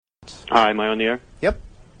Hi, am I on the air? Yep.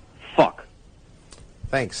 Fuck.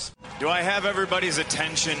 Thanks. Do I have everybody's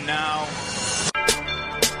attention now?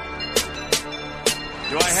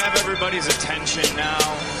 Do I have everybody's attention now?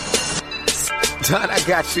 Don, I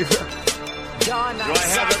got you. Do I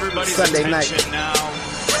have everybody's Sunday attention night. now?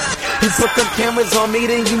 You put them cameras on me,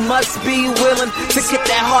 then you must be willing to get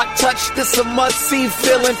that heart touch. This a must-see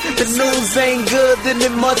feeling. The news ain't good, then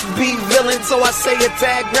it must be villain. So I say it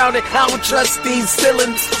tag grounded, I don't trust these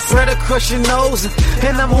ceilings. Spread across your nose,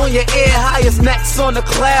 and I'm on your ear. Highest necks on the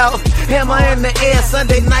cloud. Hammer in the air,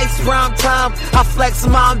 Sunday nights, prime time. I flex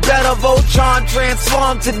my better, Voltron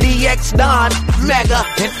transform to DX Don. Mega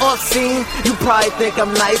and off-scene. You probably think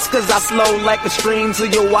I'm nice, cause I flow like a stream to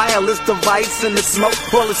your wireless device. And the smoke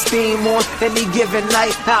full of steam on any given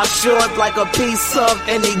night. How short like a piece of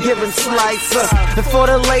any given slice. And for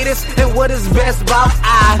the latest and what is best about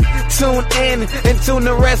I tune in and tune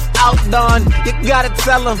the rest out, Don. You gotta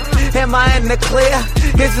tell them, am I in the clear?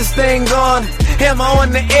 Is this thing on? Am I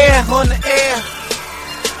on the air? On the air.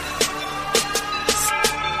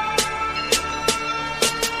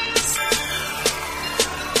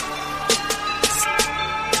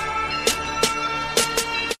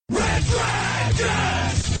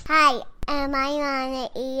 Hi, am I on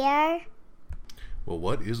the air? Well,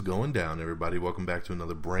 what is going down, everybody? Welcome back to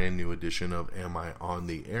another brand new edition of Am I on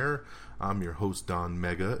the Air? I'm your host, Don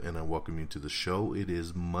Mega, and I welcome you to the show. It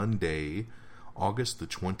is Monday, August the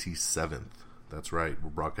 27th. That's right, we're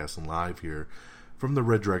broadcasting live here from the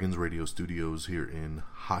Red Dragons radio studios here in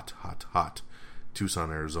hot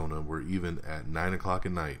Tucson, Arizona, where even at 9 o'clock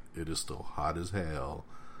at night, it is still hot as hell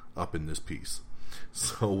up in this piece.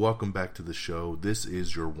 So welcome back to the show. This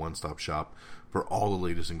is your one-stop shop for all the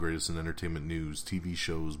latest and greatest in entertainment news, TV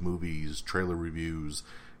shows, movies, trailer reviews.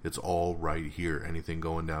 It's all right here. Anything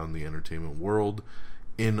going down in the entertainment world,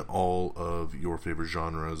 in all of your favorite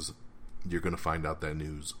genres, you're going to find out that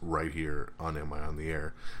news right here on Am I on the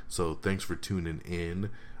Air. So thanks for tuning in.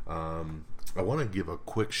 I want to give a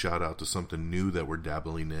quick shout out to something new that we're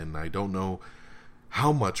dabbling in. I don't know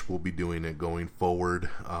how much we'll be doing it going forward.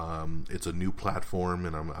 It's a new platform,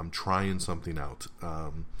 and I'm trying something out.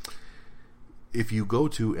 If you go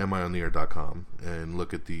to amiontheair.com and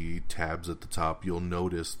look at the tabs at the top, you'll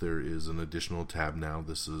notice there is an additional tab now.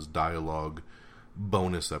 This is dialogue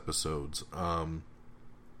bonus episodes.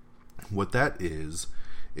 What that is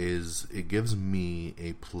it gives me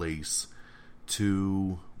a place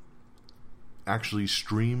to actually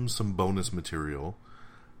stream some bonus material.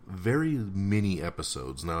 Very mini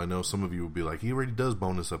episodes. Now, I know some of you will be like, he already does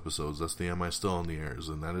bonus episodes. That's the Am I Still on the Airs,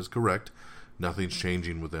 and that is correct. Nothing's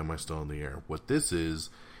changing with Am I Still on the Air. What this is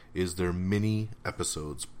they're mini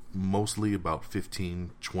episodes, mostly about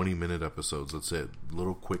 15, 20-minute episodes. That's it.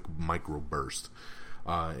 Little quick micro burst.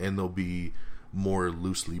 And they'll be more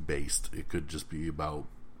loosely based. It could just be about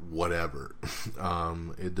whatever.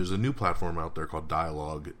 There's a new platform out there called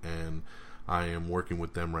Dialogue, and I am working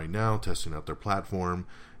with them right now, testing out their platform,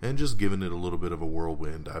 and just giving it a little bit of a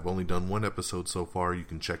whirlwind. I've only done one episode so far. You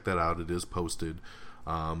can check that out. It is posted.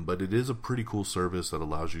 But it is a pretty cool service that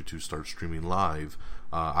allows you to start streaming live.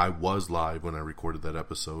 I was live when I recorded that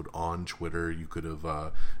episode on Twitter. You could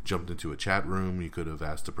have jumped into a chat room. You could have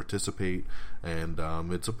asked to participate. And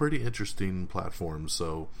it's a pretty interesting platform.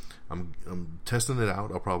 So I'm testing it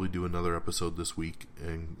out. I'll probably do another episode this week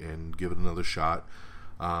and give it another shot.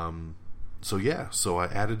 So I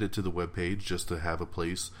added it to the webpage just to have a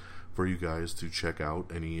place for you guys to check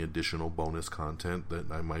out any additional bonus content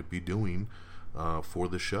that I might be doing for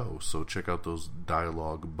the show. So check out those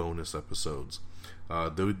dialogue bonus episodes.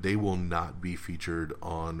 They will not be featured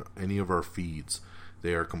on any of our feeds.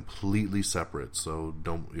 They are completely separate. So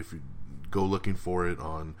if you go looking for it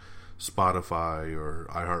on Spotify or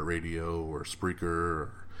iHeartRadio or Spreaker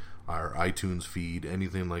or our iTunes feed,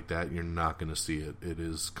 anything like that, you're not going to see it. It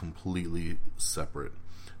is completely separate.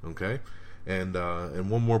 Okay? And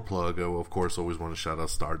one more plug. I, of course, always want to shout out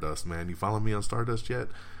Stardust, man. You follow me on Stardust yet?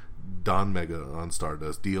 Don Mega on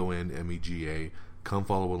Stardust. DONMEGA. Come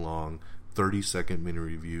follow along. 30-second mini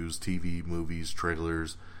reviews, TV, movies,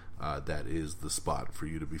 trailers. That is the spot for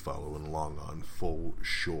you to be following along on for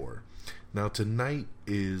sure. Now, tonight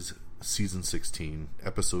is Season 16,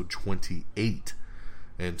 Episode 28.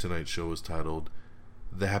 And tonight's show is titled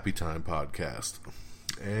The Happy Time Podcast.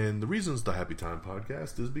 And the reason it's the Happy Time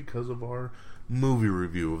Podcast is because of our movie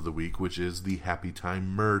review of the week, which is The Happy Time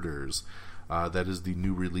Murders. That is the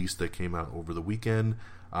new release that came out over the weekend,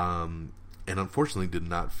 and unfortunately did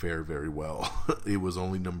not fare very well. It was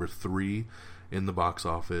only number 3 in the box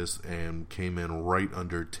office and came in right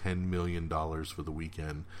under $10 million for the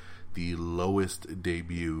weekend. the lowest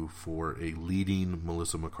debut for a leading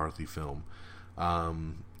Melissa McCarthy film.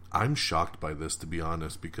 I'm shocked by this, to be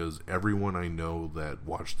honest, because everyone I know that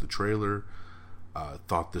watched the trailer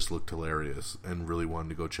thought this looked hilarious and really wanted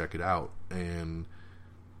to go check it out. And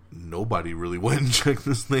nobody really went and checked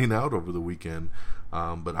this thing out over the weekend.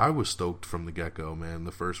 But I was stoked from the get-go, man.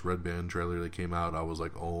 The first Red Band trailer that came out, I was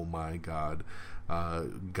like, oh my god,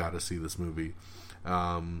 gotta see this movie.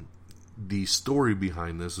 The story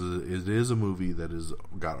behind this is, it is a movie that has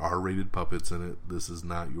got R-rated puppets in it. This is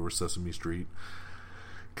not your Sesame Street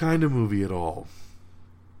kind of movie at all.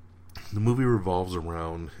 The movie revolves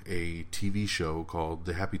around a TV show called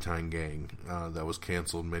The Happy Time Gang that was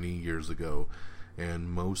canceled many years ago. And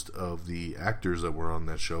most of the actors that were on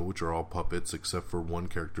that show, which are all puppets except for one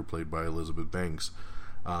character played by Elizabeth Banks,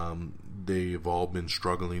 they've all been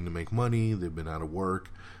struggling to make money. They've been out of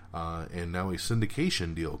work. And now a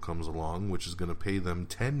syndication deal comes along, which is going to pay them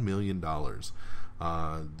 $10 million.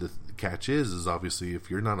 The catch is obviously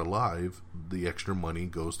if you're not alive, the extra money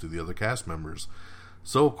goes to the other cast members.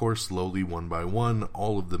 So, of course, slowly, one by one,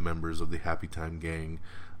 all of the members of the Happy Time Gang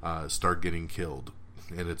start getting killed.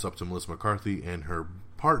 And it's up to Melissa McCarthy and her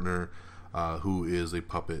partner, who is a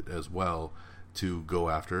puppet as well, to go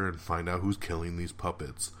after and find out who's killing these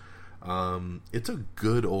puppets. It's a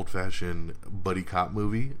good old-fashioned buddy cop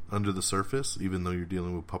movie under the surface, even though you're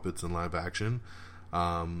dealing with puppets in live action.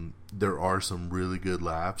 There are some really good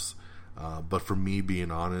laughs, but for me, being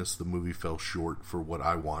honest, the movie fell short for what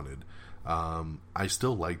I wanted. I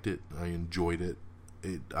still liked it. I enjoyed it.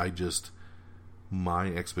 My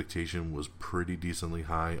expectation was pretty decently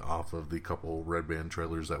high off of the couple Red Band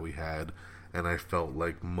trailers that we had, and I felt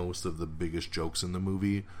like most of the biggest jokes in the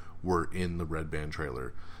movie were in the Red Band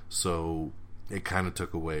trailer. So it kind of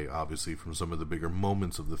took away, obviously, from some of the bigger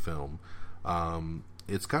moments of the film.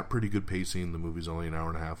 It's got pretty good pacing. The movie's only an hour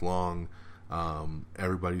and a half long.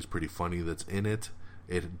 Everybody's pretty funny that's in it.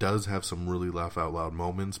 It does have some really laugh-out-loud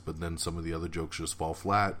moments, but then some of the other jokes just fall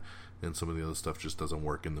flat, and some of the other stuff just doesn't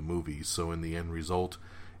work in the movie. So in the end result,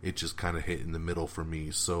 it just kind of hit in the middle for me.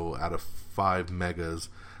 So out of 5 megas,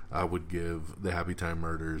 I would give The Happy Time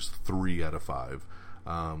Murders 3 out of 5.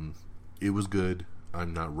 It was good.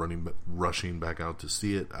 I'm not rushing back out to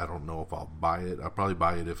see it. I don't know if I'll buy it. I'll probably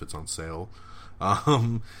buy it if it's on sale.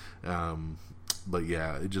 But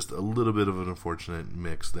yeah, just a little bit of an unfortunate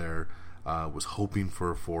mix there. Was hoping for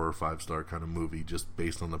a 4 or 5 star kind of movie just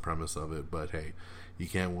based on the premise of it, but hey, you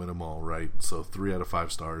can't win them all, right? So 3 out of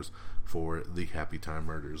 5 stars for The Happy Time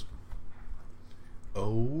Murders.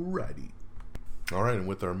 Alrighty. Alright, and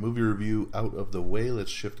with our movie review out of the way, let's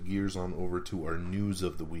shift gears on over to our news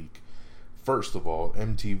of the week. First of all,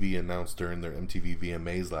 MTV announced during their MTV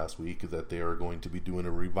VMAs last week that they are going to be doing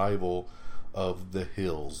a revival of The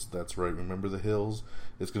Hills. That's right, remember The Hills?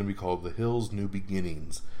 It's going to be called The Hills New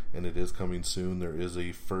Beginnings, and it is coming soon. There is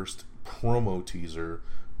a first promo teaser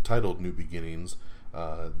titled New Beginnings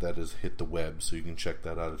that has hit the web, so you can check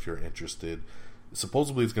that out if you're interested.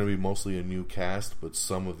 Supposedly it's going to be mostly a new cast, but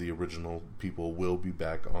some of the original people will be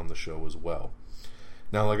back on the show as well.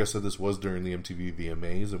 Now, like I said, this was during the MTV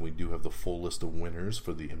VMAs, and we do have the full list of winners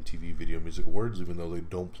for the MTV Video Music Awards. Even though they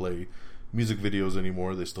don't play music videos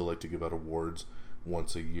anymore, they still like to give out awards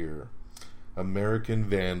once a year. American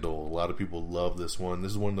Vandal. A lot of people love this one.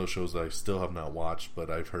 This is one of those shows that I still have not watched, but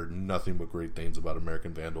I've heard nothing but great things about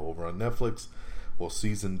American Vandal over on Netflix. Well,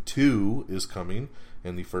 Season 2 is coming,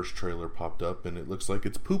 and the first trailer popped up, and it looks like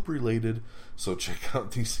it's poop-related, so check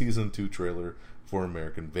out the Season 2 trailer for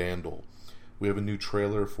American Vandal. We have a new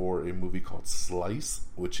trailer for a movie called Slice,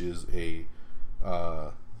 which is a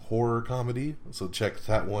horror comedy, so check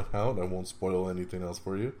that one out. I won't spoil anything else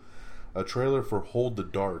for you. A trailer for Hold the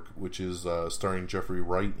Dark, which is starring Jeffrey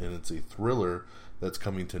Wright, and it's a thriller that's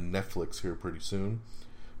coming to Netflix here pretty soon.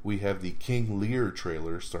 We have the King Lear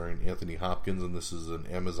trailer starring Anthony Hopkins, and this is an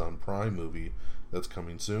Amazon Prime movie that's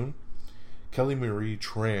coming soon. Kelly Marie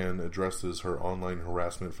Tran addresses her online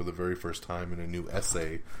harassment for the very first time in a new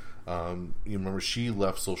essay. You remember she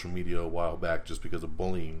left social media a while back just because of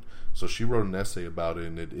bullying, so she wrote an essay about it,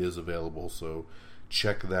 and it is available, so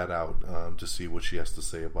check that out to see what she has to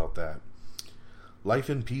say about that. Life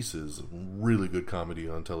in Pieces, really good comedy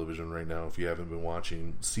on television right now if you haven't been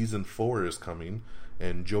watching. Season 4 is coming,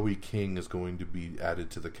 and Joey King is going to be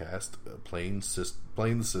added to the cast, playing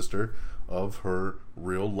the sister of her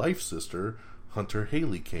real-life sister, Hunter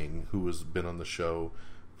Haley King, who has been on the show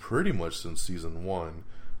pretty much since Season 1.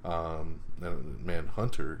 Man,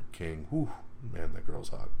 Hunter King, whew, man, that girl's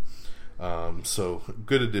hot. So,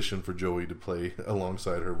 good addition for Joey to play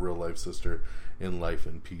alongside her real-life sister in Life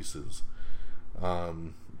in Pieces.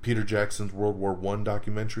 Peter Jackson's World War I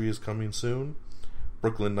documentary is coming soon.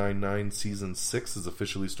 Brooklyn Nine-Nine Season 6 has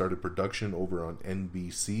officially started production over on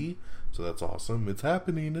NBC, so that's awesome. It's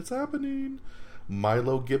happening.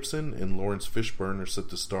 Milo Gibson and Lawrence Fishburne are set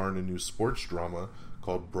to star in a new sports drama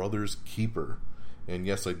called Brothers Keeper. And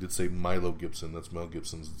yes, I did say Milo Gibson, that's Mel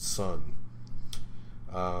Gibson's son.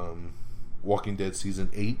 Walking Dead Season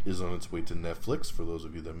 8 is on its way to Netflix, for those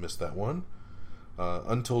of you that missed that one.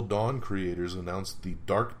 Until Dawn creators announced the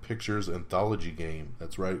Dark Pictures anthology game.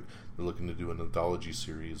 That's right, they're looking to do an anthology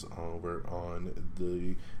series over on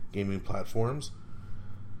the gaming platforms.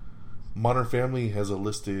 Modern Family has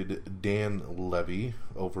enlisted Dan Levy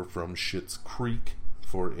over from Schitt's Creek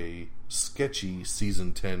for a sketchy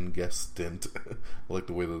Season 10 guest stint. I like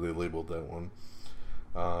the way that they labeled that one.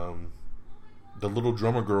 The Little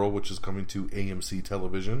Drummer Girl, which is coming to AMC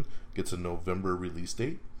Television, gets a November release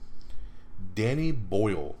date. Danny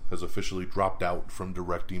Boyle has officially dropped out from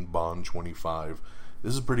directing Bond 25.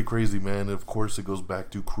 This is pretty crazy, man. Of course, it goes back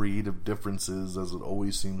to creative differences, as it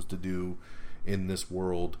always seems to do in this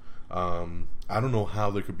world. I don't know how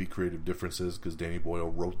there could be creative differences, because Danny Boyle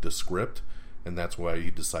wrote the script, and that's why he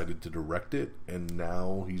decided to direct it, and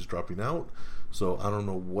now he's dropping out. So I don't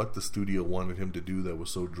know what the studio wanted him to do that was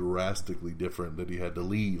so drastically different that he had to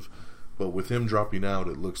leave. But with him dropping out,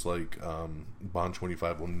 it looks like Bond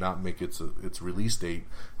 25 will not make its release date,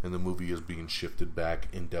 and the movie is being shifted back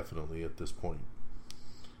indefinitely at this point.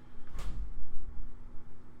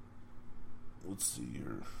 Let's see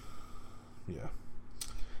here. Yeah.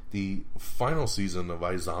 The final season of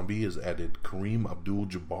iZombie has added Kareem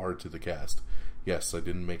Abdul-Jabbar to the cast. Yes, I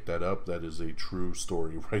didn't make that up. That is a true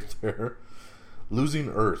story right there. Losing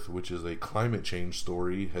Earth, which is a climate change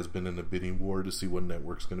story, has been in a bidding war to see what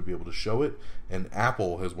network's going to be able to show it, and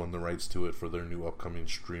Apple has won the rights to it for their new upcoming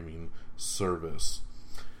streaming service.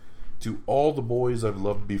 To All the Boys I've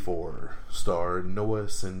Loved Before star Noah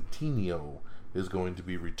Centineo is going to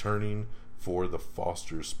be returning for the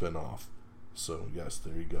Foster spinoff. So, yes,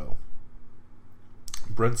 there you go.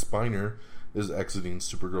 Brent Spiner is exiting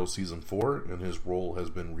Supergirl Season 4, and his role has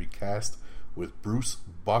been recast with Bruce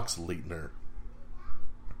Boxleitner.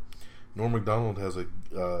 Norm Macdonald has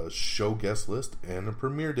a show guest list and a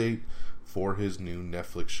premiere date for his new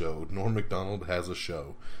Netflix show. Norm Macdonald has a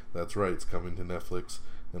show. That's right, it's coming to Netflix,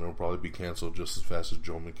 and it'll probably be canceled just as fast as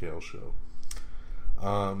Joel McHale's show.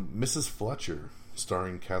 Mrs. Fletcher,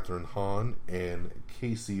 starring Catherine Hahn and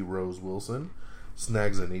Casey Rose Wilson,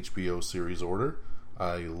 snags an HBO series order.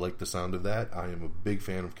 I like the sound of that. I am a big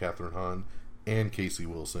fan of Catherine Hahn and Casey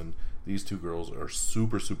Wilson. These two girls are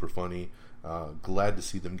super, super funny. Glad to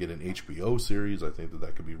see them get an HBO series. I think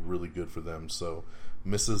that could be really good for them. So,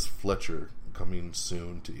 Mrs. Fletcher coming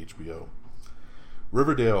soon to HBO.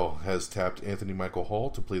 Riverdale has tapped Anthony Michael Hall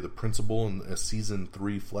to play the principal in a Season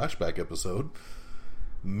 3 flashback episode.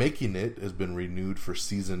 Making It has been renewed for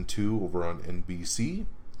Season 2 over on NBC.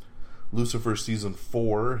 Lucifer Season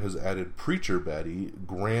 4 has added preacher baddie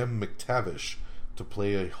Graham McTavish to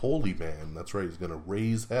play a holy man. That's right, he's going to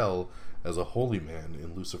raise hell as a holy man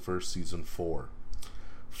in Lucifer Season 4.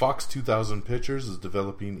 Fox 2000 Pictures is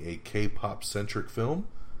developing a K-pop centric film.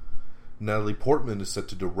 Natalie Portman is set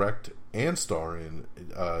to direct and star in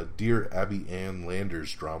Dear Abby Ann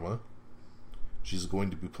Landers drama. She's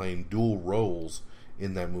going to be playing dual roles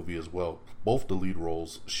in that movie as well. Both the lead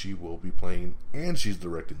roles she will be playing, and she's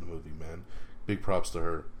directing the movie, man. Big props to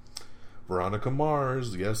her. Veronica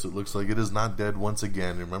Mars, yes, it looks like it is not dead once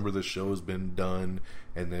again. Remember, the show has been done,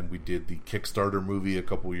 and then we did the Kickstarter movie a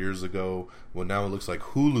couple years ago. Well, now it looks like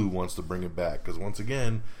Hulu wants to bring it back, because once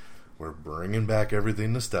again, we're bringing back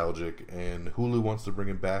everything nostalgic, and Hulu wants to bring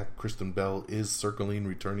it back. Kristen Bell is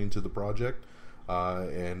returning to the project,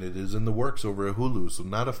 and it is in the works over at Hulu, so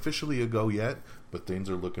not officially a go yet, but things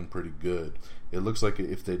are looking pretty good. It looks like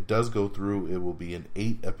if it does go through, it will be an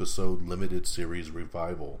 8-episode limited series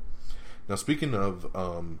revival. Now, speaking of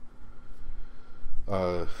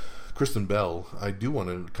Kristen Bell, I do want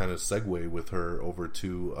to kind of segue with her over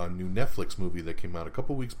to a new Netflix movie that came out a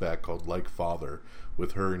couple weeks back called Like Father,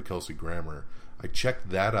 with her and Kelsey Grammer. I checked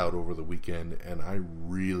that out over the weekend, and I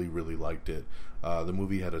really, really liked it. The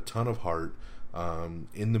movie had a ton of heart.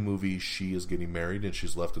 In the movie, she is getting married, and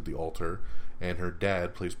she's left at the altar, and her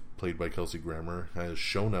dad, played by Kelsey Grammer, has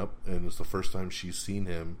shown up, and it's the first time she's seen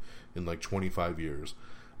him in like 25 years.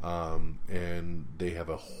 And they have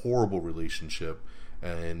a horrible relationship,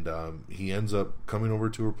 and he ends up coming over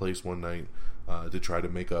to her place one night to try to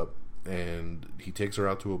make up, and he takes her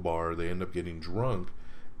out to a bar. They end up getting drunk,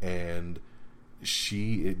 and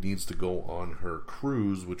it needs to go on her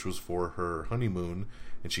cruise, which was for her honeymoon,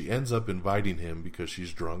 and she ends up inviting him because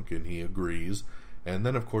she's drunk, and he agrees, And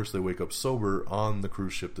then, of course, they wake up sober on the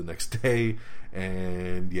cruise ship the next day.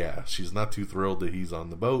 And, yeah, she's not too thrilled that he's on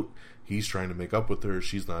the boat. He's trying to make up with her.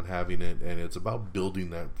 She's not having it. And it's about building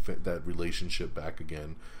that relationship back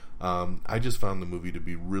again. I just found the movie to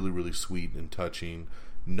be really, really sweet and touching.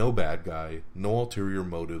 No bad guy. No ulterior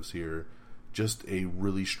motives here. Just a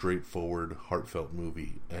really straightforward, heartfelt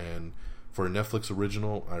movie. And for a Netflix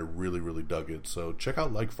original, I really, really dug it. So check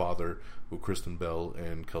out Like Father with Kristen Bell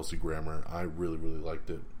and Kelsey Grammer. I really, really liked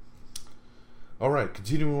it. Alright,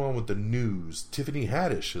 continuing on with the news. Tiffany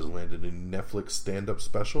Haddish has landed a Netflix stand-up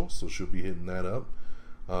special, so she'll be hitting that up.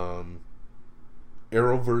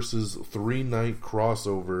 Arrowverse's 3-night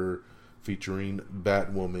crossover featuring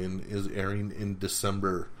Batwoman is airing in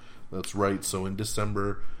December. That's right, so in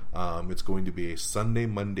December, it's going to be a Sunday,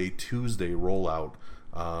 Monday, Tuesday rollout.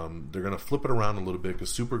 They're going to flip it around a little bit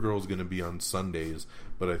because Supergirl is going to be on Sundays,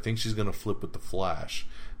 but I think she's going to flip with the Flash.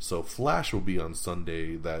 So Flash will be on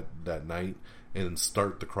Sunday that night and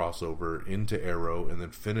start the crossover into Arrow and then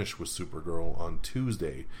finish with Supergirl on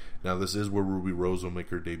Tuesday. Now this is where Ruby Rose will make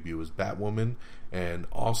her debut as Batwoman, and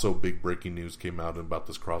also big breaking news came out about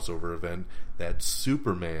this crossover event that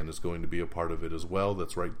Superman is going to be a part of it as well.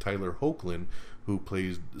 That's right, Tyler Hoechlin, who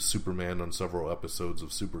plays Superman on several episodes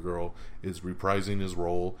of Supergirl, is reprising his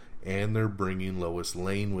role, and they're bringing Lois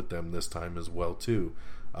Lane with them this time as well too.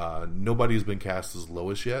 Nobody's been cast as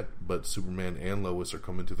Lois yet, but Superman and Lois are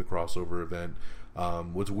coming to the crossover event.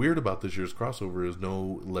 What's weird about this year's crossover is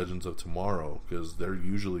no Legends of Tomorrow, because they're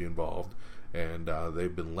usually involved, and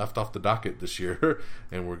they've been left off the docket this year,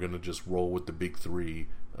 and we're going to just roll with the big three,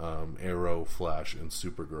 Arrow, Flash, and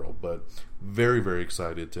Supergirl. But very, very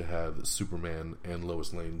excited to have Superman and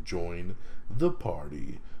Lois Lane join the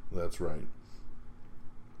party. That's right.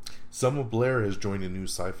 Selma Blair has joined a new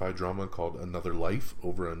sci-fi drama called Another Life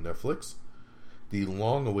over on Netflix. The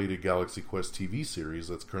long-awaited Galaxy Quest TV series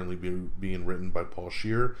that's currently being written by Paul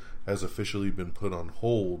Scheer has officially been put on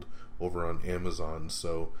hold over on Amazon,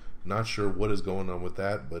 so not sure what is going on with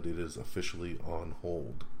that, but it is officially on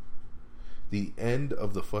hold. The End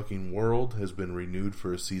of the Fucking World has been renewed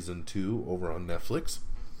for a season 2 over on Netflix.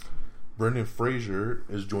 Brendan Fraser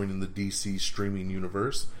is joining the DC streaming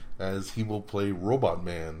universe as he will play Robot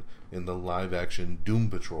Man in the live-action Doom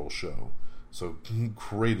Patrol show. So,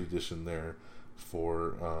 great addition there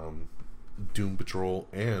for Doom Patrol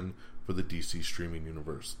and for the DC streaming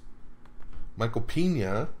universe. Michael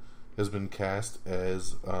Pena has been cast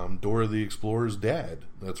as Dora the Explorer's dad.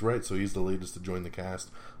 That's right, so he's the latest to join the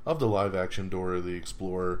cast of the live-action Dora the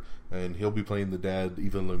Explorer, and he'll be playing the dad.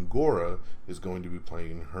 Eva Longoria is going to be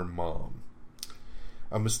playing her mom.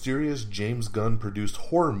 A mysterious James Gunn-produced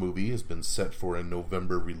horror movie has been set for a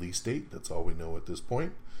November release date. That's all we know at this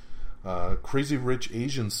point. Crazy Rich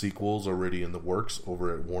Asian sequels already in the works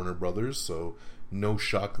over at Warner Brothers, so no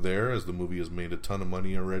shock there, as the movie has made a ton of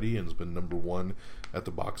money already and has been number one at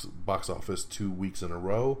the box office 2 weeks in a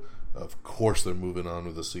row. Of course they're moving on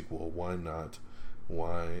with a sequel. Why not?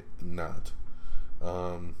 Why not?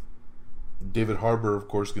 David Harbour, of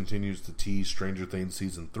course, continues to tease Stranger Things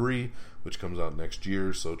Season 3, which comes out next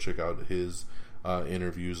year, so check out his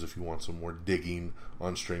interviews if you want some more digging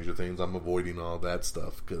on Stranger Things. I'm avoiding all that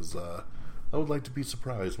stuff because I would like to be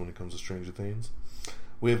surprised when it comes to Stranger Things.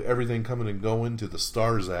 We have everything coming and going to the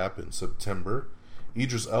Starz app in September.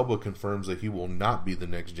 Idris Elba confirms that he will not be the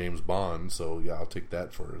next James Bond, so yeah, I'll take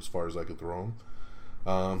that for as far as I could throw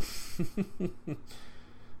him.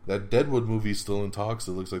 That Deadwood movie is still in talks.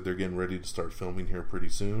 It looks like they're getting ready to start filming here pretty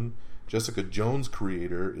soon. Jessica Jones,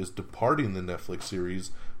 creator, is departing the Netflix series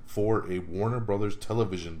for a Warner Brothers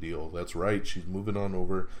television deal. That's right, she's moving on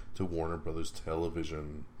over to Warner Brothers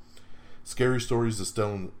Television. Scary Stories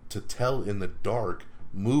to Tell in the Dark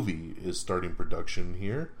movie is starting production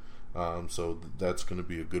here. So that's going to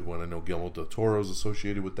be a good one. I know Guillermo del Toro is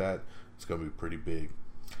associated with that. It's going to be pretty big.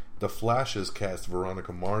 The Flash has cast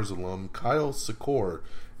Veronica Mars alum Kyle Secor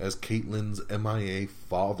as Caitlyn's MIA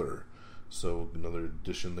father. So another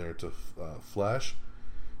addition there to Flash.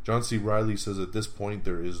 John C. Reilly says at this point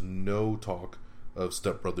there is no talk of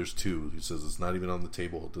Step Brothers 2. He says it's not even on the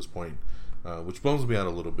table at this point, which bums me out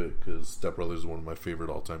a little bit because Step Brothers is one of my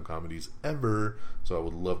favorite all-time comedies ever, so I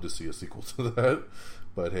would love to see a sequel to that.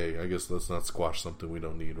 But hey, I guess let's not squash something we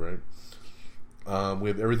don't need, right? We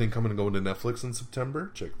have everything coming and going to Netflix in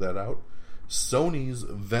September. Check that out. Sony's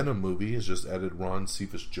Venom movie has just added Ron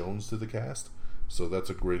Cephas Jones to the cast, so that's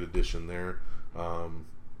a great addition there.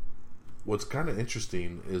 What's kind of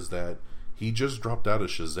interesting is that he just dropped out of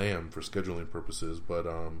Shazam for scheduling purposes, but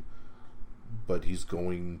he's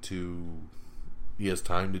he has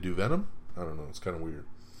time to do Venom? I don't know, it's kind of weird.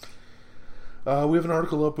 We have an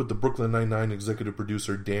article up with the Brooklyn Nine-Nine executive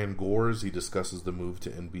producer Dan Gores. He discusses the move to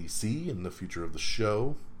NBC and the future of the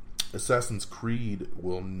show. Assassin's Creed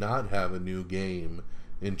will not have a new game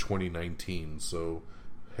in 2019, so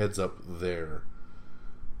heads up there.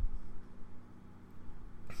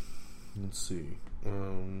 Let's see.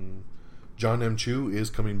 John M. Chu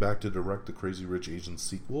is coming back to direct the Crazy Rich Asians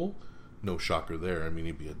sequel. No shocker there. I mean,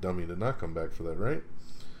 he'd be a dummy to not come back for that, right?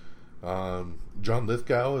 John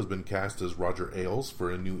Lithgow has been cast as Roger Ailes for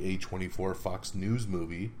a new A24 Fox News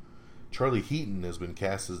movie. Charlie Heaton has been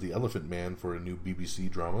cast as the Elephant Man for a new BBC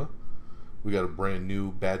drama. We got a brand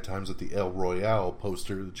new Bad Times at the El Royale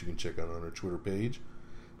poster that you can check out on our Twitter page.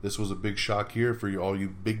 This was a big shock here for all you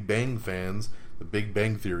Big Bang fans. The Big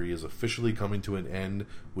Bang Theory is officially coming to an end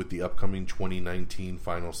with the upcoming 2019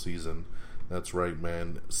 final season. That's right,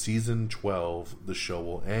 man. Season 12, the show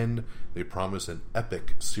will end. They promise an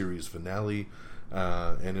epic series finale.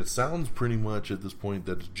 And it sounds pretty much at this point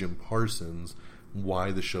that it's Jim Parsons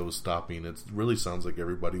why the show is stopping. It really sounds like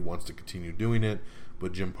everybody wants to continue doing it.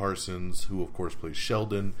 But Jim Parsons, who of course plays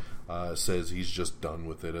Sheldon, says he's just done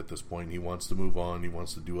with it at this point. He wants to move on. He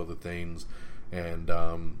wants to do other things. And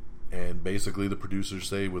basically the producers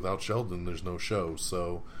say without Sheldon, there's no show.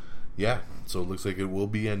 So, yeah. So it looks like it will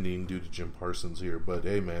be ending due to Jim Parsons here. But,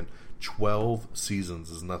 hey, man, 12 seasons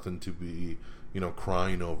is nothing to be,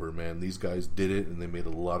 crying over, man. These guys did it, and they made a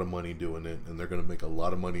lot of money doing it. And they're going to make a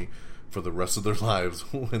lot of money for the rest of their lives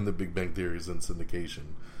when the Big Bang Theory is in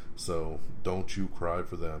syndication. So don't you cry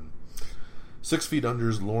for them. 6 Feet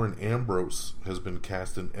Under's Lauren Ambrose has been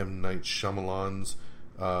cast in M. Night Shyamalan's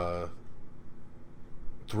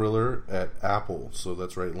thriller at Apple. So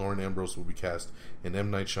that's right, Lauren Ambrose will be cast in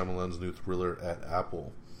M. Night Shyamalan's new thriller at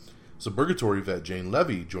Apple. Suburgatory vet Jane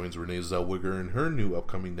Levy joins Renee Zellweger in her new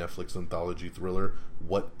upcoming Netflix anthology thriller,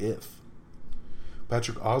 What If?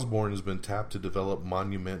 Patrick Osborne has been tapped to develop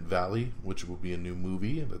Monument Valley, which will be a new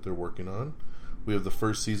movie that they're working on. We have the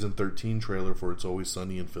first season 13 trailer for It's Always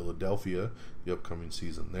Sunny in Philadelphia, the upcoming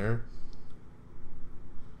season there.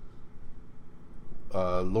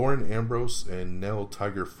 Lauren Ambrose and Nell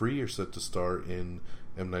Tiger Free are set to star in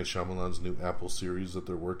M. Night Shyamalan's new Apple series that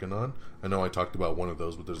they're working on. I know I talked about one of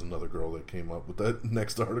those, but there's another girl that came up with that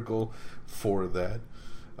next article for that.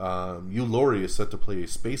 Hugh Laurie is set to play a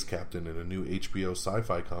space captain in a new HBO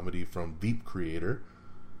sci-fi comedy from Veep creator.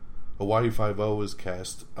 Hawaii Five-0 has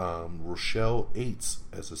cast Rochelle Aites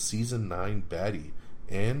as a season 9 baddie,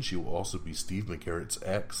 and she will also be Steve McCarrat's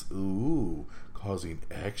ex. Ooh, causing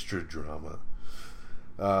extra drama.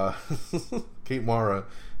 Kate Mara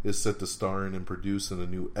is set to star in and produce in a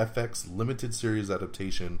new FX limited series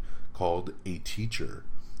adaptation called A Teacher.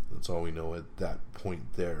 That's all we know at that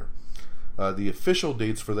point there. The official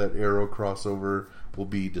dates for that Arrow crossover will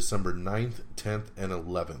be December 9th, 10th, and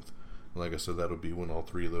 11th. Like I said, that'll be when all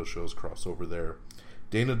three of those shows cross over there.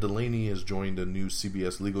 Dana Delaney has joined a new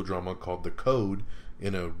CBS legal drama called The Code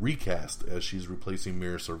in a recast as she's replacing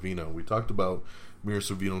Mira Sorvino. We talked about Mira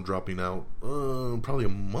Sorvino dropping out probably a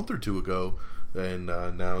month or two ago, and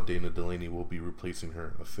now Dana Delaney will be replacing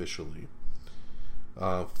her officially.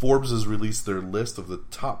 Forbes has released their list of the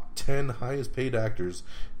top 10 highest paid actors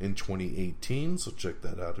in 2018, so check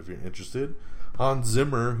that out if you're interested. Hans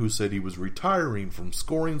Zimmer, who said he was retiring from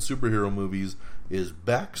scoring superhero movies, is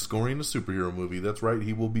back scoring a superhero movie. That's right,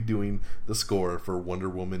 he will be doing the score for Wonder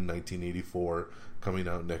Woman 1984 coming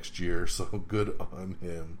out next year, so good on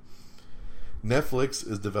him. Netflix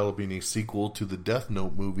is developing a sequel to the Death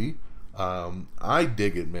Note movie. I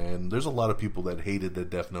dig it, man. There's a lot of people that hated the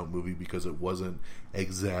Death Note movie because it wasn't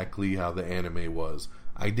exactly how the anime was.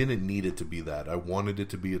 I didn't need it to be that. I wanted it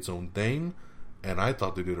to be its own thing, and I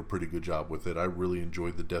thought they did a pretty good job with it. I really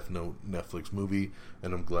enjoyed the Death Note Netflix movie,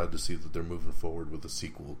 and I'm glad to see that they're moving forward with a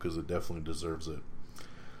sequel because it definitely deserves it.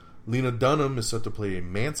 Lena Dunham is set to play a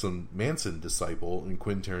Manson disciple in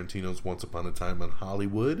Quentin Tarantino's Once Upon a Time in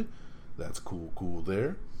Hollywood. That's cool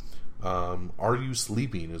there. Are You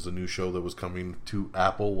Sleeping is a new show that was coming to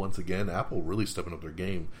Apple once again. Apple really stepping up their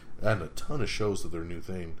game, adding a ton of shows to their new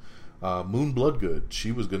thing. Moon Bloodgood,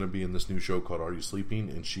 she was going to be in this new show called Are You Sleeping,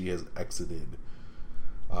 and she has exited.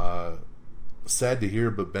 Sad to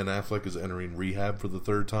hear, but Ben Affleck is entering rehab for the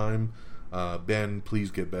third time. Ben,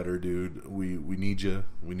 please get better, dude. We need you.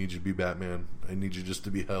 We need you to be Batman. I need you just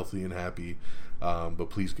to be healthy and happy. But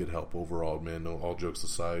please get help overall, man. No, all jokes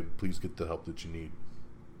aside, please get the help that you need.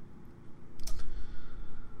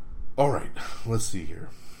 Alright, let's see here.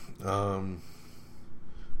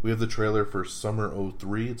 We have the trailer for Summer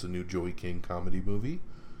 03. It's a new Joey King comedy movie.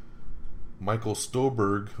 Michael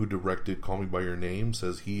Stolberg, who directed Call Me By Your Name,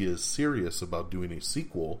 says he is serious about doing a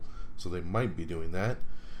sequel, so they might be doing that.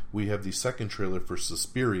 We have the second trailer for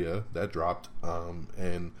Suspiria that dropped,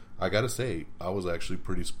 and I gotta say, I was actually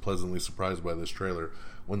pretty pleasantly surprised by this trailer.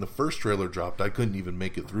 When the first trailer dropped, I couldn't even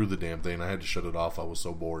make it through the damn thing. I had to shut it off. I was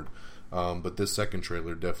so bored. But this second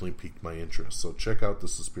trailer definitely piqued my interest. So check out the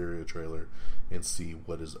Suspiria trailer and see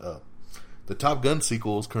what is up. The Top Gun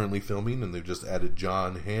sequel is currently filming, and they've just added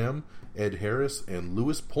John Hamm, Ed Harris, and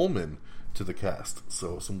Lewis Pullman to the cast.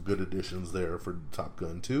 So some good additions there for Top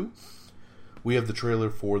Gun 2. We have the trailer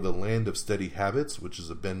for The Land of Steady Habits, which is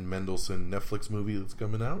a Ben Mendelsohn Netflix movie that's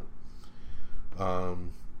coming out.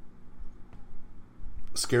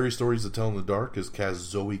 Scary Stories to Tell in the Dark is cast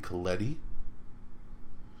Zoe Colletti.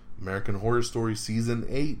 American Horror Story Season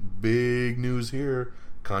 8, big news here.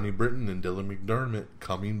 Connie Britton and Dylan McDermott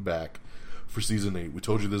coming back for Season 8. We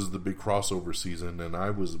told you this is the big crossover season, and I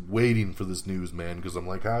was waiting for this news, man, because I'm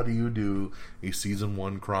like, how do you do a Season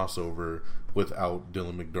 1 crossover without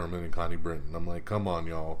Dylan McDermott and Connie Britton? I'm like, come on,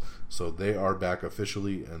 y'all. So they are back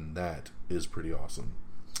officially, and that is pretty awesome.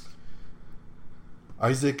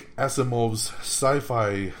 Isaac Asimov's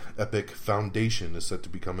sci-fi epic Foundation is set to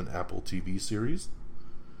become an Apple TV series.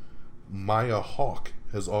 Maya Hawke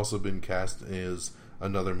has also been cast as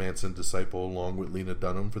another Manson disciple along with Lena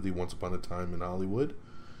Dunham for the Once Upon a Time in Hollywood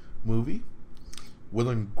movie. Will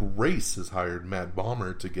and Grace has hired Matt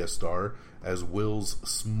Bomer to guest star as Will's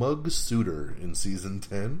smug suitor in Season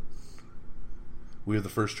 10. We have the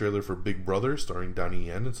first trailer for Big Brother starring Donnie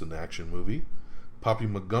Yen. It's an action movie. Poppy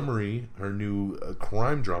Montgomery, her new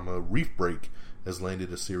crime drama Reef Break, has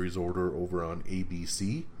landed a series order over on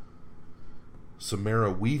ABC.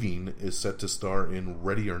 Samara Weaving is set to star in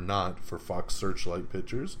Ready or Not for Fox Searchlight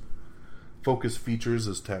Pictures. Focus Features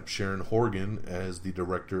has tapped Sharon Horgan as the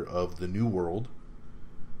director of The New World.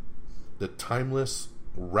 The Timeless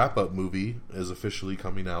wrap-up movie is officially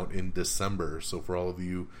coming out in December. So for all of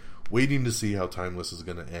you waiting to see how Timeless is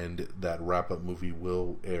going to end, that wrap-up movie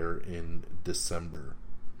will air in December.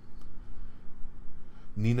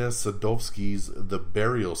 Nina Sadovsky's The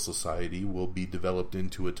Burial Society will be developed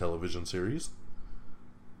into a television series.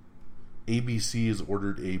 ABC has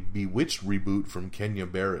ordered a Bewitched reboot from Kenya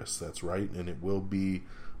Barris. That's right, and it will be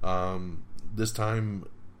this time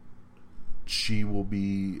she will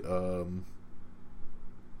be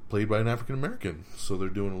played by an African American. So they're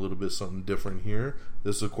doing a little bit something different here.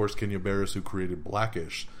 This is, of course, Kenya Barris, who created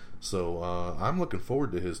Blackish. So I'm looking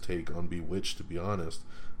forward to his take on Bewitched, to be honest.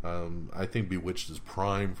 I think Bewitched is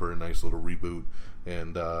prime for a nice little reboot,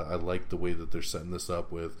 and I like the way that they're setting this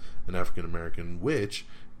up with an African American witch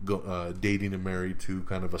dating and married to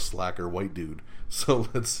kind of a slacker white dude. So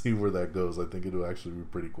let's see where that goes. I think it'll actually be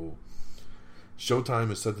pretty cool. Showtime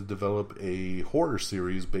is set to develop a horror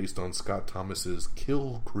series based on Scott Thomas's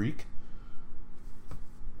Kill Creek.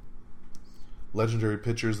 Legendary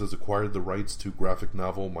Pictures has acquired the rights to graphic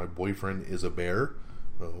novel My Boyfriend is a Bear.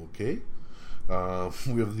 Okay.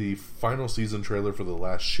 We have the final season trailer for The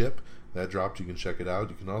Last Ship. That dropped. You can check it out.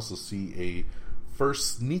 You can also see a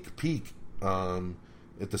first sneak peek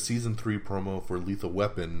at the Season 3 promo for Lethal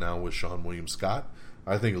Weapon, now with Sean William Scott.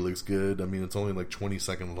 I think it looks good. I mean, it's only like 20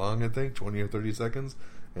 seconds long, I think. 20 or 30 seconds.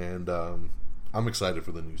 And I'm excited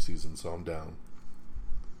for the new season, so I'm down.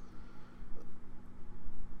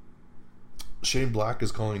 Shane Black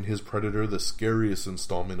is calling his Predator the scariest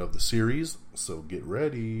installment of the series, so get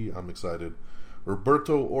ready. I'm excited.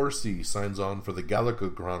 Roberto Orsi signs on for the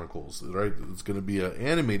Galaga Chronicles. Right, it's going to be an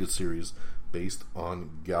animated series based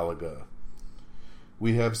on Galaga.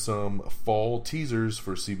 We have some fall teasers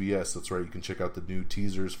for CBS. That's right, you can check out the new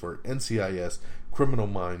teasers for NCIS, Criminal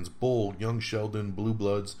Minds, Bull, Young Sheldon, Blue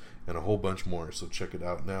Bloods, and a whole bunch more. So check it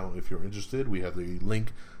out now if you're interested. We have the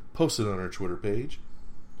link posted on our Twitter page.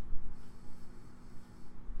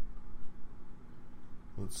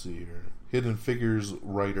 Let's see here. Hidden Figures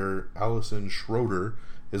writer Allison Schroeder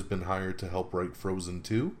has been hired to help write Frozen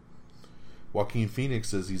 2. Joaquin Phoenix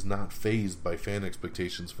says he's not fazed by fan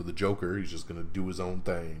expectations for the Joker. He's just going to do his own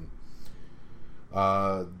thing.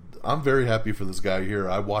 I'm very happy for this guy here.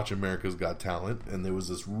 I watch America's Got Talent, and there was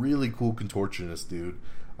this really cool contortionist dude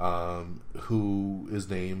who his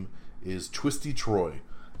name is Twisty Troy.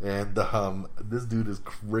 And this dude is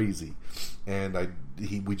crazy. And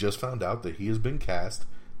we just found out that he has been cast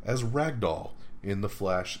as Ragdoll in The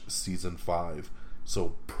Flash Season 5.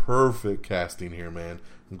 So perfect casting here, man.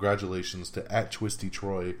 Congratulations to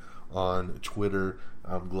 @TwistyTroy on Twitter.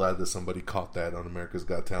 I'm glad that somebody caught that on America's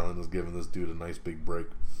Got Talent and is giving this dude a nice big break.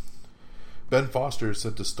 Ben Foster is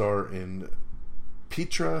set to star in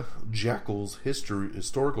Petra Jackal's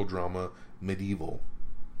historical drama Medieval.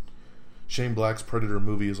 Shane Black's Predator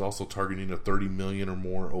movie is also targeting a $30 million or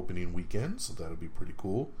more opening weekend, so that'll be pretty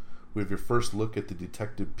cool. We have your first look at the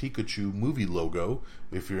Detective Pikachu movie logo,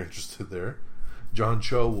 if you're interested there. John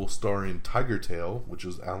Cho will star in Tiger Tail, which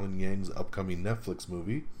is Alan Yang's upcoming Netflix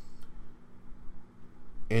movie.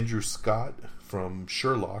 Andrew Scott from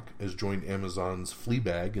Sherlock has joined Amazon's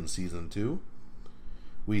Fleabag in Season 2.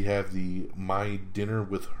 We have the My Dinner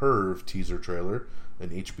with Herve teaser trailer, an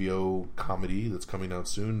HBO comedy that's coming out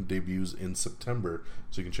soon, debuts in September,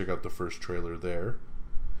 so you can check out the first trailer there.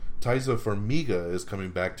 Taissa Farmiga is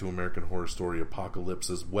coming back to American Horror Story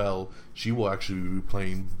Apocalypse as well. She will actually be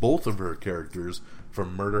playing both of her characters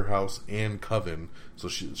from Murder House and Coven, so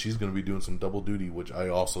she's going to be doing some double duty, which I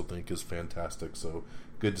also think is fantastic, so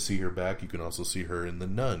good to see her back. You can also see her in The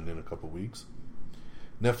Nun in a couple weeks.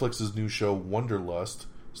 Netflix's new show Wonderlust,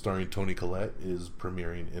 starring Toni Collette, is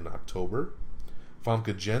premiering in October.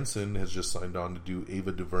 Famke Jensen has just signed on to do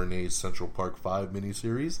Ava DuVernay's Central Park 5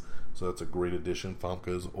 miniseries, so that's a great addition. Famke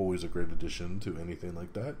is always a great addition to anything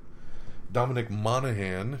like that. Dominic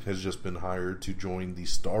Monaghan has just been hired to join the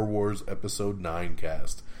Star Wars Episode 9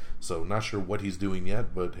 cast. So not sure what he's doing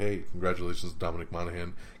yet, but hey, congratulations to Dominic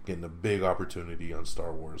Monaghan getting a big opportunity on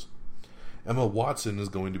Star Wars. Emma Watson is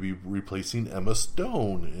going to be replacing Emma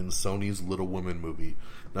Stone in Sony's Little Women movie.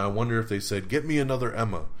 Now I wonder if they said, get me another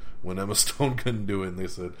Emma, when Emma Stone couldn't do it, and they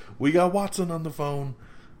said, we got Watson on the phone.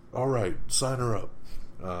 Alright, sign her up.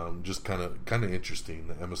 Just kind of interesting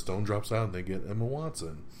that Emma Stone drops out and they get Emma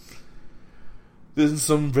Watson. Then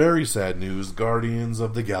some very sad news. Guardians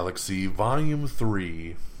of the Galaxy Volume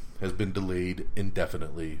 3 has been delayed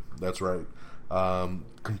indefinitely. That's right.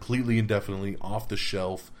 Completely indefinitely, off the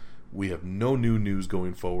shelf. We have no new news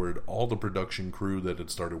going forward. All the production crew that had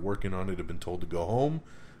started working on it have been told to go home.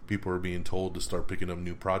 People are being told to start picking up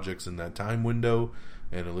new projects in that time window.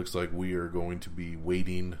 And it looks like we are going to be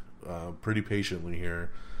waiting pretty patiently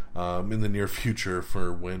here in the near future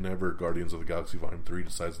for whenever Guardians of the Galaxy Volume 3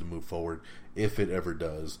 decides to move forward, if it ever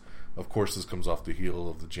does. Of course, this comes off the heel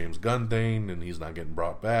of the James Gunn thing, and he's not getting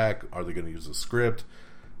brought back. Are they going to use a script?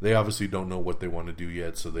 They obviously don't know what they want to do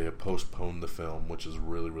yet, so they have postponed the film, which is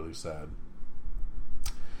really, really sad.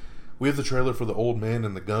 We have the trailer for The Old Man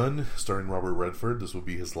and the Gun, starring Robert Redford. This will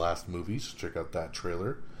be his last movie, so check out that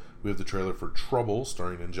trailer. We have the trailer for Trouble,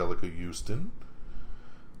 starring Angelica Houston.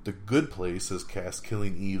 The Good Place has cast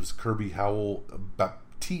Killing Eve's Kirby Howell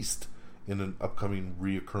Baptiste in an upcoming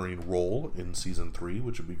reoccurring role in Season 3,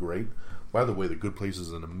 which would be great. By the way, The Good Place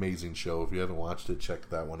is an amazing show. If you haven't watched it, check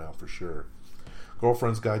that one out for sure.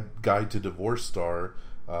 Girlfriend's Guide to Divorce star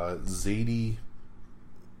Zadie...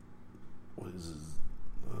 What is it?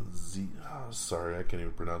 Sorry, I can't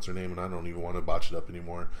even pronounce her name, and I don't even want to botch it up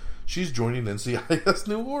anymore. She's joining NCIS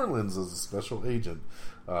New Orleans as a special agent.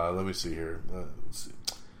 Let me see here. Let's see.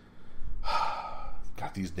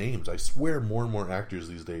 Got these names. I swear more and more actors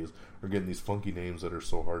these days are getting these funky names that are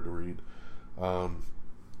so hard to read.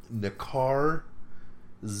 Nakar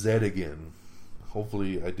Zedigan.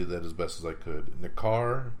 Hopefully I did that as best as I could.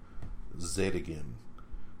 Nakar Zedigan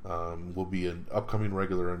will be an upcoming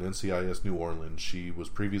regular on NCIS New Orleans. She was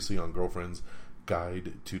previously on Girlfriend's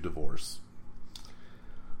Guide to Divorce.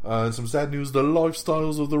 And some sad news, the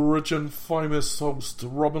lifestyles of the rich and famous host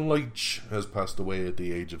Robin Leach has passed away at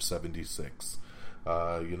the age of 76.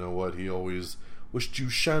 You know what, he always wished you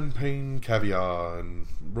champagne, caviar, and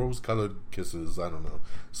rose-colored kisses. I don't know,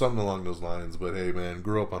 something along those lines. But hey, man,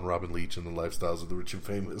 grew up on Robin Leach and the lifestyles of the rich and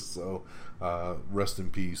famous. So rest in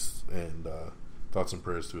peace, and thoughts and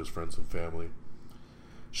prayers to his friends and family.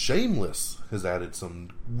 Shameless has added some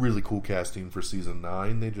really cool casting for Season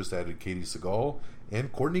 9. They just added Katie Sagal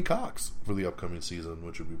and Courtney Cox for the upcoming season,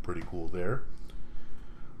 which would be pretty cool there.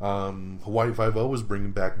 Hawaii Five-0 is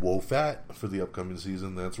bringing back Wo-Fat for the upcoming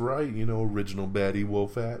season. That's right, you know, original baddie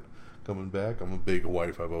Wo-Fat coming back. I'm a big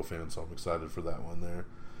Hawaii Five-0 fan, so I'm excited for that one there.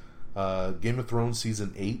 Game of Thrones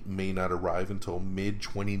Season 8 may not arrive until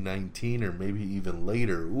mid-2019 or maybe even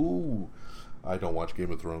later. Ooh, I don't watch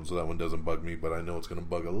Game of Thrones, so that one doesn't bug me, but I know it's going to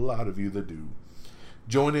bug a lot of you that do.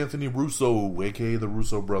 Joe and Anthony Russo, a.k.a. the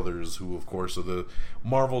Russo brothers, who, of course, are the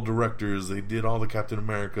Marvel directors. They did all the Captain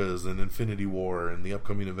Americas and Infinity War and the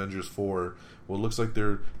upcoming Avengers 4. Well, it looks like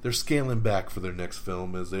they're scaling back for their next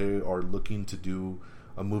film, as they are looking to do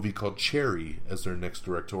a movie called Cherry as their next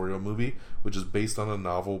directorial movie, which is based on a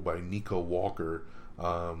novel by Nico Walker.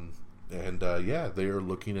 Yeah, they are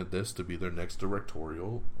looking at this to be their next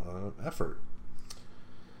directorial effort.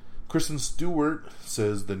 Kristen Stewart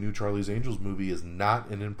says the new Charlie's Angels movie is not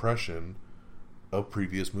an impression of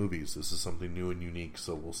previous movies. This is something new and unique,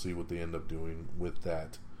 so we'll see what they end up doing with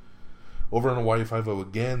that. Over on Hawaii Five-0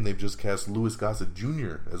 again, they've just cast Louis Gossett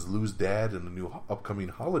Jr. as Lou's dad in the new upcoming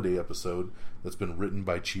holiday episode that's been written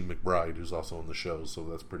by Chi McBride, who's also on the show, so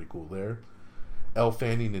that's pretty cool there. Elle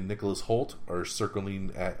Fanning and Nicholas Hoult are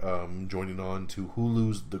circling at, joining on to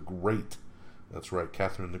Hulu's The Great. That's right,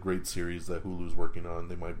 Catherine the Great series that Hulu's working on.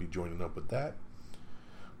 They might be joining up with that.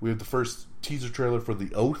 We have the first teaser trailer for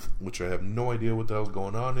The Oath, which I have no idea what the hell's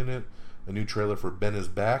going on in it. A new trailer for Ben is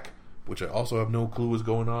Back, which I also have no clue what's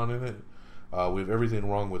going on in it. We have Everything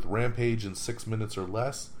Wrong with Rampage in 6 minutes or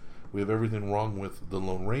less. We have Everything Wrong with The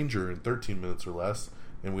Lone Ranger in 13 minutes or less.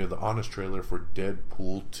 And we have the Honest trailer for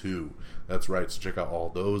Deadpool 2. That's right, so check out all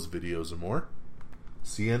those videos and more.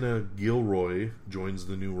 Sienna Gilroy joins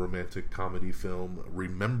the new romantic comedy film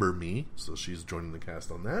Remember Me, so she's joining the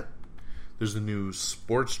cast on that. There's a new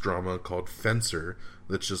sports drama called Fencer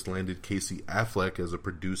that's just landed Casey Affleck as a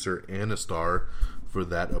producer and a star for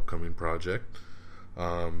that upcoming project.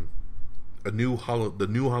 The new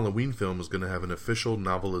Halloween film is going to have an official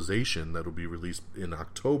novelization that will be released in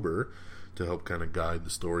October to help kind of guide the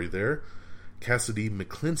story there. Cassidy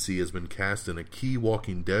McClincy has been cast in a key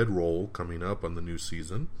Walking Dead role coming up on the new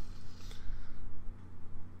season.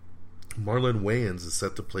 Marlon Wayans is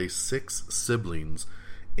set to play 6 siblings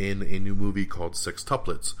in a new movie called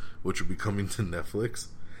Sextuplets, which will be coming to Netflix.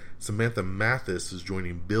 Samantha Mathis is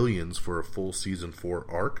joining Billions for a full season 4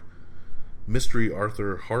 arc. Mystery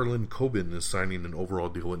Arthur Harlan Coben is signing an overall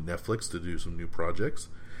deal with Netflix to do some new projects.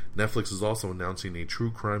 Netflix is also announcing a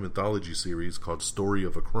true crime anthology series called Story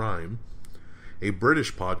of a Crime. A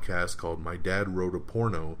British podcast called My Dad Wrote a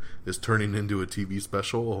Porno is turning into a TV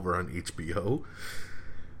special over on HBO.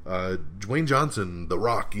 Dwayne Johnson, The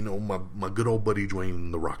Rock, my good old buddy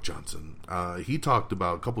Dwayne The Rock Johnson, he talked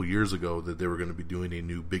about a couple years ago that they were going to be doing a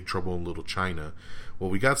new Big Trouble in Little China. Well,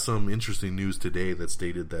 we got some interesting news today that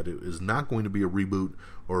stated that it is not going to be a reboot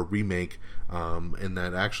or a remake, and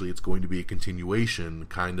that actually it's going to be a continuation,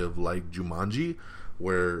 kind of like Jumanji,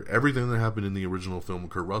 where everything that happened in the original film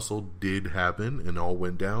with Kurt Russell did happen and all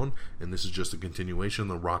went down, and this is just a continuation.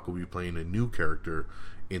 The Rock will be playing a new character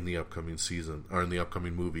in the upcoming season, or in the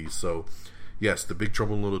upcoming movie. So yes, the Big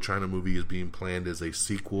Trouble in Little China movie is being planned as a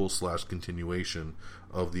sequel / continuation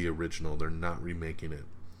of the original. They're not remaking it.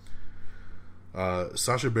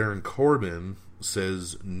 Sacha Baron Corbin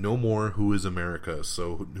says no more Who is America.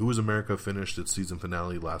 So Who is America finished its season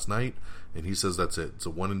finale last night, and he says that's it. It's a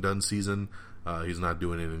one and done season. He's not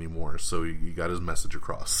doing it anymore, so he got his message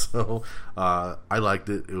across. So I liked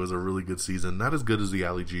it. It was a really good season. Not as good as the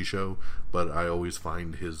Ali G show, but I always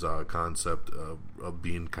find his concept of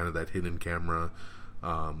being kind of that hidden camera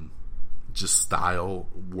just style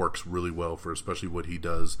works really well for especially what he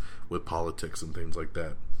does with politics and things like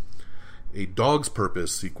that. A Dog's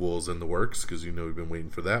Purpose sequel is in the works, because we've been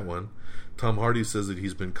waiting for that one. Tom Hardy says that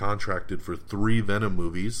he's been contracted for 3 Venom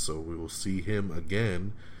movies, so we will see him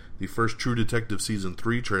again. The first True Detective Season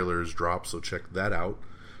 3 trailer is dropped, so check that out.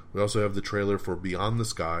 We also have the trailer for Beyond the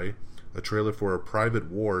Sky, a trailer for A Private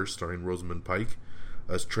War starring Rosamund Pike,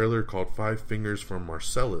 a trailer called Five Fingers from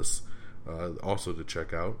Marcellus, also to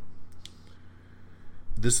check out.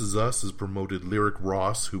 This Is Us has promoted Lyric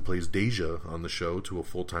Ross, who plays Deja on the show, to a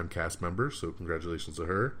full-time cast member, so congratulations to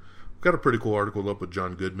her. We've got a pretty cool article up with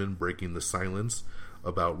John Goodman breaking the silence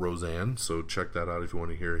about Roseanne, so check that out if you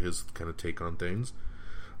want to hear his kind of take on things.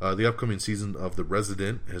 The upcoming season of The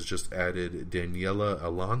Resident has just added Daniela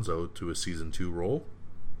Alonso to a Season 2 role.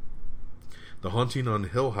 The Haunting on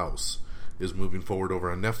Hill House is moving forward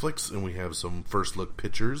over on Netflix, and we have some first-look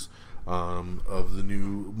pictures of the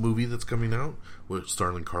new movie that's coming out, with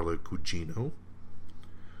starring Carla Gugino.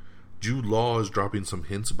 Jude Law is dropping some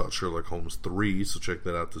hints about Sherlock Holmes 3, so check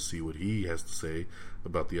that out to see what he has to say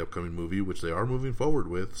about the upcoming movie, which they are moving forward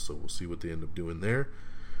with, so we'll see what they end up doing there.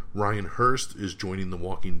 Ryan Hurst is joining The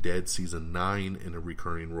Walking Dead Season 9 in a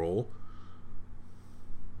recurring role.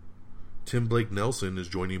 Tim Blake Nelson is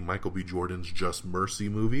joining Michael B. Jordan's Just Mercy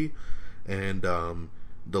movie, and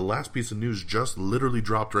the last piece of news just literally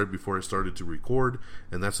dropped right before I started to record,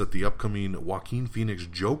 and that's that the upcoming Joaquin Phoenix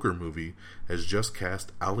Joker movie has just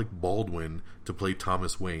cast Alec Baldwin to play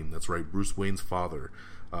Thomas Wayne. That's right, Bruce Wayne's father.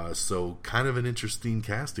 So kind of an interesting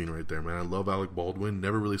casting right there, man. I love Alec Baldwin.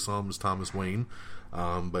 Never really saw him as Thomas Wayne.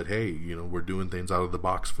 But hey, we're doing things out of the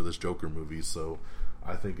box for this Joker movie, so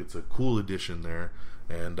I think it's a cool addition there,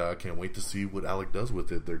 and I can't wait to see what Alec does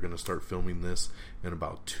with it. They're going to start filming this in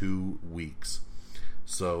about 2 weeks.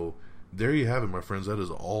 So there you have it, my friends. That is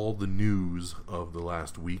all the news of the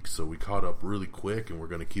last week. So we caught up really quick, and we're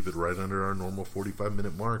going to keep it right under our normal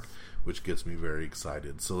 45-minute mark, which gets me very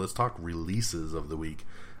excited. So let's talk releases of the week.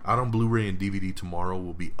 Out on Blu-ray and DVD tomorrow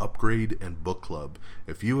will be Upgrade and Book Club.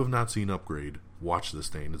 If you have not seen Upgrade, watch this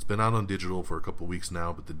thing. It's been out on digital for a couple weeks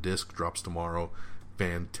now, but the disc drops tomorrow.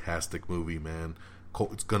 Fantastic movie, man.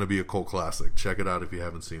 It's going to be a cult classic. Check it out if you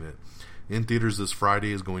haven't seen it. In theaters this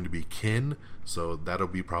Friday is going to be Kin, so that'll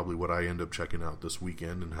be probably what I end up checking out this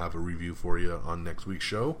weekend and have a review for you on next week's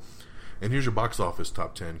show. And here's your box office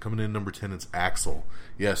top 10. Coming in number 10 is Axel.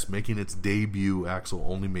 Yes, making its debut, Axel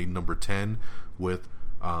only made number 10 with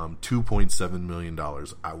 $2.7 million.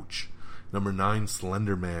 Ouch. Number 9,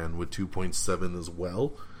 Slender Man with 2.7 as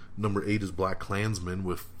well. Number 8 is Black Klansman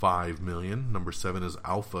with 5 million. Number 7 is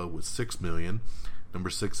Alpha with 6 million. Number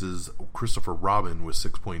 6 is Christopher Robin with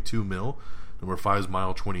 6.2 mil. Number 5 is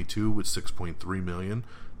Mile 22 with 6.3 million.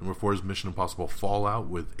 Number 4 is Mission Impossible Fallout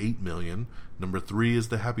with 8 million. Number 3 is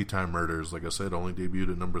The Happy Time Murders. Like I said, only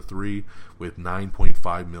debuted at number 3 with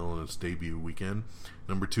 9.5 mil in its debut weekend.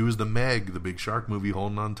 Number 2 is The Meg, the big shark movie,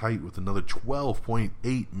 holding on tight with another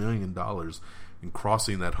 $12.8 million and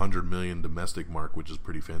crossing that 100 million domestic mark, which is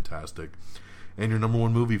pretty fantastic. And your number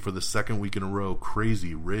 1 movie for the second week in a row,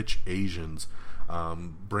 Crazy Rich Asians,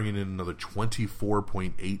 bringing in another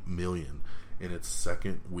 24.8 million in its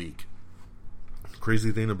second week.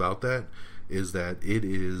 Crazy thing about that is that it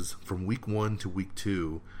is from week 1 to week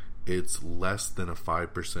 2, it's less than a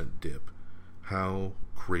 5% dip. How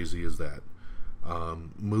crazy is that?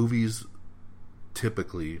 Movies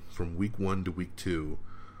typically from week 1 to week 2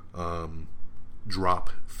 drop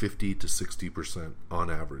 50 to 60% on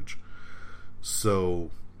average.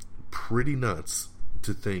 So pretty nuts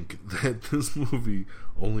to think that this movie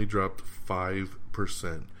only dropped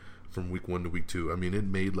 5% from week 1 to week 2. I mean, it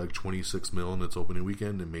made like 26 mil in its opening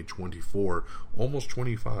weekend. It made 24, almost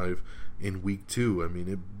 25 in week 2. I mean,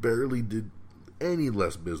 it barely did any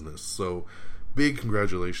less business. So big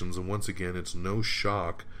congratulations. And once again, it's no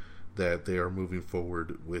shock that they are moving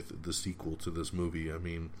forward with the sequel to this movie. I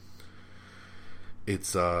mean,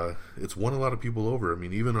 it's won a lot of people over. I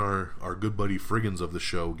mean, even our good buddy Friggins of the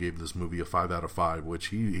show gave this movie a 5 out of 5, which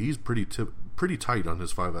he's pretty tight on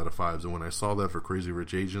his 5 out of 5s. And when I saw that for Crazy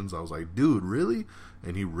Rich Asians, I was like, dude, really?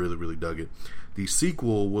 And he really, really dug it. The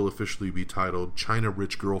sequel will officially be titled China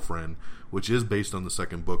Rich Girlfriend, which is based on the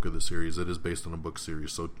second book of the series. It is based on a book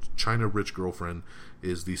series. So China Rich Girlfriend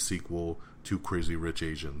is the sequel to Crazy Rich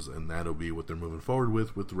Asians, and that'll be what they're moving forward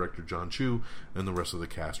with director John Chu and the rest of the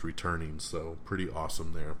cast returning. So pretty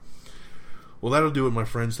awesome there. Well, that'll do it, my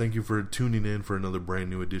friends. Thank you for tuning in for another brand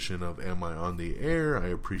new edition of Am I on the Air? I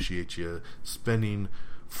appreciate you spending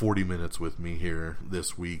 40 minutes with me here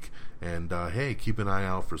this week. And hey, keep an eye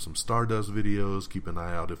out for some Stardust videos. Keep an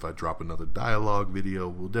eye out if I drop another dialogue video.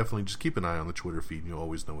 We'll definitely just keep an eye on the Twitter feed, and you'll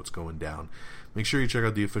always know what's going down. Make sure you check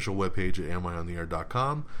out the official webpage at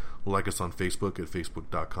amiontheair.com. Like us on Facebook at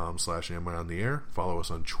facebook.com/amiontheair. Follow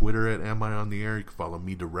us on Twitter at amiontheair. You can follow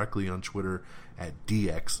me directly on Twitter at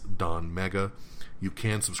DXDonMega. You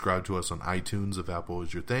can subscribe to us on iTunes if Apple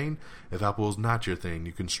is your thing. If Apple is not your thing,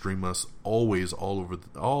 you can stream us always, all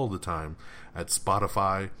the time at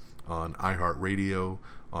Spotify, on iHeartRadio,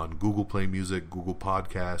 on Google Play Music, Google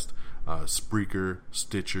Podcast, Spreaker,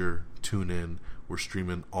 Stitcher, TuneIn. We're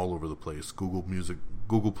streaming all over the place. Google Music,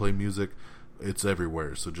 Google Play Music, it's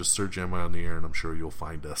everywhere. So just search Am I on the Air and I'm sure you'll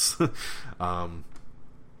find us.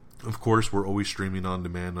 Of course, we're always streaming on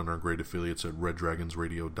demand on our great affiliates at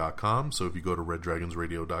reddragonsradio.com. So if you go to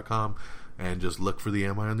reddragonsradio.com and just look for the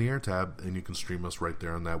Am I on the Air tab, and you can stream us right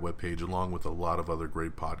there on that webpage, along with a lot of other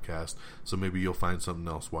great podcasts. So maybe you'll find something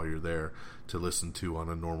else while you're there to listen to on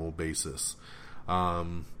a normal basis.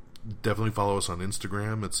 Definitely follow us on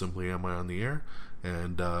Instagram at simply Am I on the Air.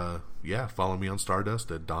 And yeah, follow me on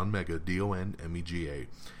Stardust at DonMega, DonMega.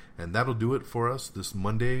 And that'll do it for us this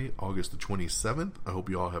Monday, August the 27th. I hope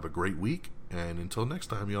you all have a great week. And until next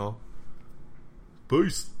time, y'all.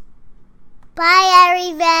 Peace. Bye,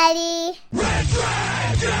 everybody. Red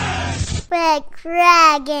Dragons. Red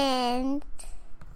Dragons.